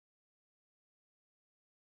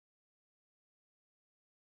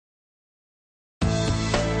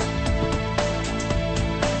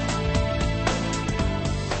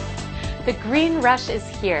The green rush is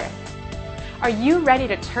here. Are you ready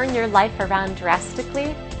to turn your life around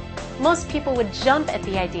drastically? Most people would jump at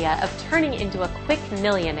the idea of turning into a quick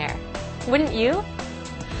millionaire. Wouldn't you?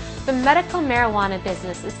 The medical marijuana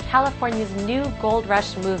business is California's new gold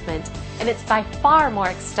rush movement, and it's by far more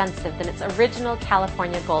extensive than its original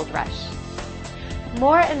California gold rush.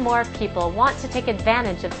 More and more people want to take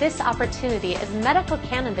advantage of this opportunity as medical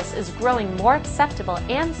cannabis is growing more acceptable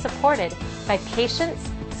and supported by patients,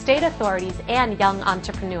 state authorities, and young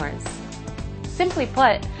entrepreneurs. Simply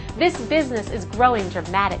put, this business is growing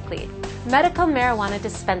dramatically. Medical marijuana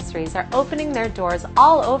dispensaries are opening their doors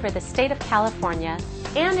all over the state of California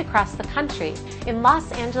and across the country. In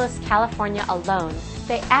Los Angeles, California alone,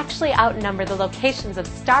 they actually outnumber the locations of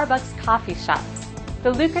Starbucks coffee shops.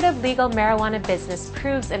 The lucrative legal marijuana business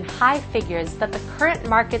proves in high figures that the current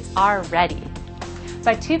markets are ready.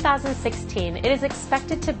 By 2016, it is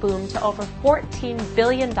expected to boom to over $14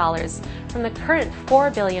 billion from the current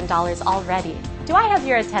 $4 billion already. Do I have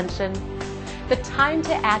your attention? The time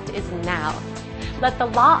to act is now. Let the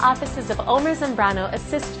law offices of Omar Zambrano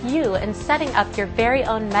assist you in setting up your very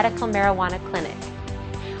own medical marijuana clinic.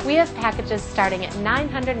 We have packages starting at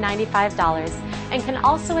 $995 and can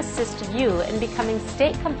also assist you in becoming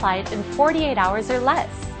state compliant in 48 hours or less.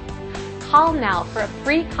 Call now for a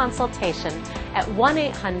free consultation at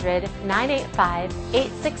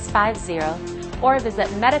 1-800-985-8650 or visit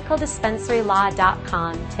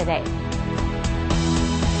medicaldispensarylaw.com today.